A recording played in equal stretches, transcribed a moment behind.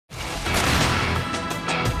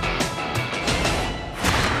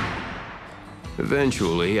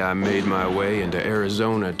Eventually, I made my way into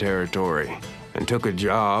Arizona territory and took a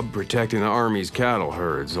job protecting the Army's cattle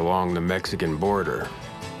herds along the Mexican border.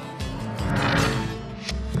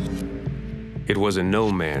 It was a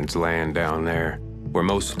no man's land down there, where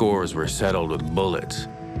most scores were settled with bullets.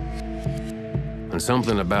 And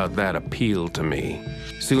something about that appealed to me.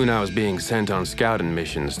 Soon I was being sent on scouting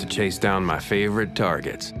missions to chase down my favorite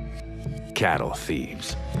targets, cattle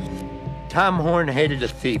thieves. Tom Horn hated a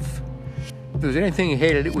thief. If there was anything he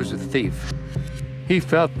hated, it was a thief. He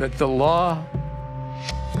felt that the law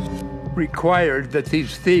required that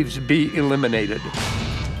these thieves be eliminated.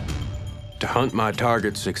 To hunt my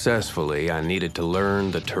targets successfully, I needed to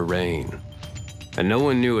learn the terrain. And no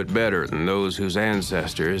one knew it better than those whose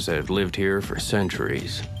ancestors had lived here for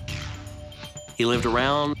centuries. He lived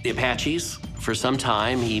around the Apaches for some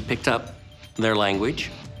time. He picked up their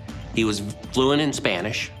language. He was fluent in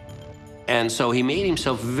Spanish. And so he made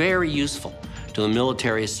himself very useful to the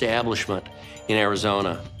military establishment in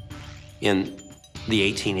Arizona in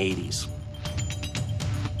the 1880s.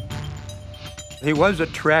 He was a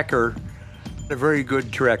tracker, a very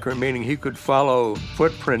good tracker, meaning he could follow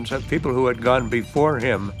footprints of people who had gone before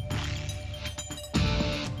him.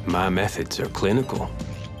 My methods are clinical.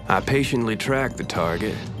 I patiently track the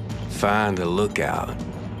target, find the lookout,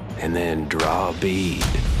 and then draw a bead.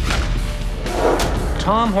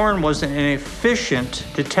 Tom Horn was an efficient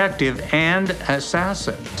detective and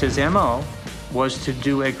assassin. His MO was to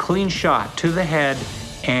do a clean shot to the head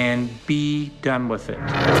and be done with it.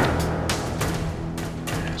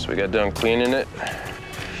 So we got done cleaning it.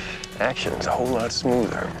 Action's a whole lot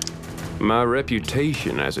smoother. My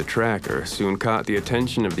reputation as a tracker soon caught the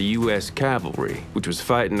attention of the U.S. cavalry, which was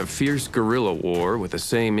fighting a fierce guerrilla war with the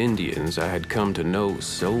same Indians I had come to know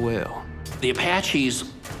so well. The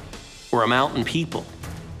Apaches were a mountain people,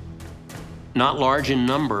 not large in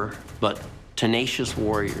number, but tenacious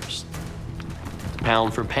warriors.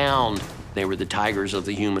 Pound for pound, they were the tigers of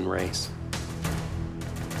the human race.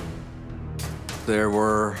 There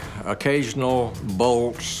were occasional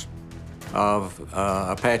bolts of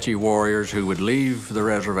Apache warriors who would leave the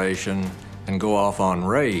reservation and go off on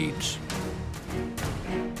raids.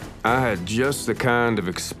 I had just the kind of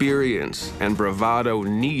experience and bravado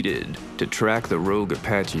needed to track the rogue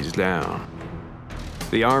Apaches down.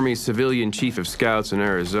 The Army's civilian chief of scouts in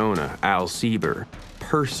Arizona, Al Sieber,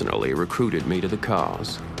 personally recruited me to the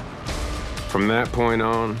cause. From that point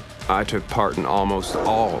on, I took part in almost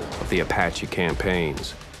all of the Apache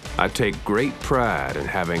campaigns. I take great pride in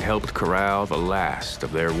having helped corral the last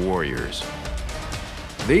of their warriors.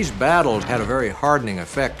 These battles had a very hardening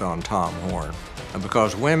effect on Tom Horn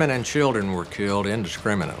because women and children were killed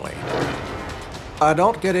indiscriminately. I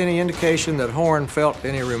don't get any indication that Horn felt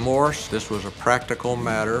any remorse. This was a practical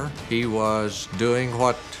matter. He was doing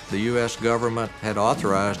what the U.S. government had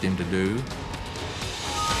authorized him to do.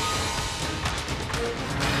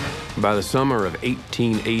 By the summer of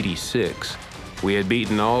 1886, we had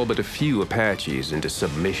beaten all but a few Apaches into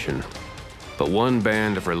submission. But one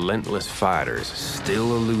band of relentless fighters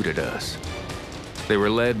still eluded us. They were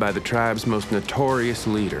led by the tribe's most notorious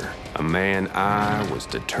leader, a man I was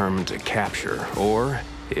determined to capture, or,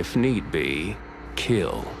 if need be,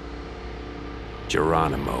 kill.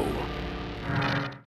 Geronimo.